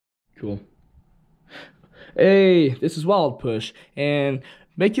Cool. Hey, this is Wild Push, and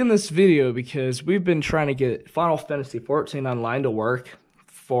making this video because we've been trying to get Final Fantasy XIV Online to work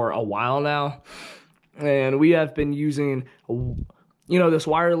for a while now, and we have been using, this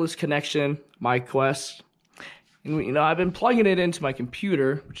wireless connection, my Quest, and I've been plugging it into my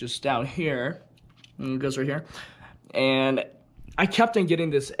computer, which is down here, and it goes right here, and I kept on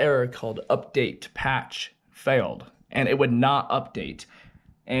getting this error called update patch failed, and it would not update.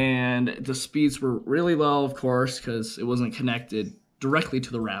 And the speeds were really low, of course, because it wasn't connected directly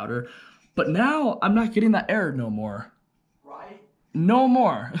to the router. But now I'm not getting that error no more. Right? No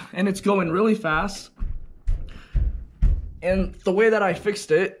more. And it's going really fast. And the way that I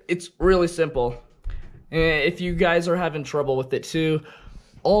fixed it, it's really simple. And if you guys are having trouble with it too,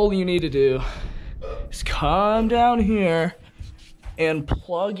 all you need to do is come down here and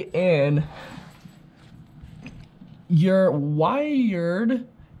plug in your wired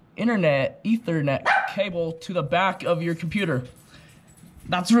internet Ethernet cable to the back of your computer.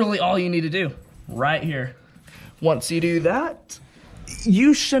 That's really all you need to do right here. Once you do that,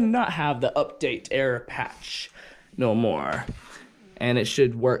 you should not have the update error patch no more, and it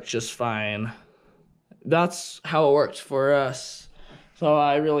should work just fine. That's how it worked for us. So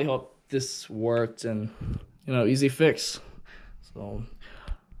I really hope this worked, and easy fix. So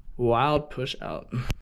Wild Push out.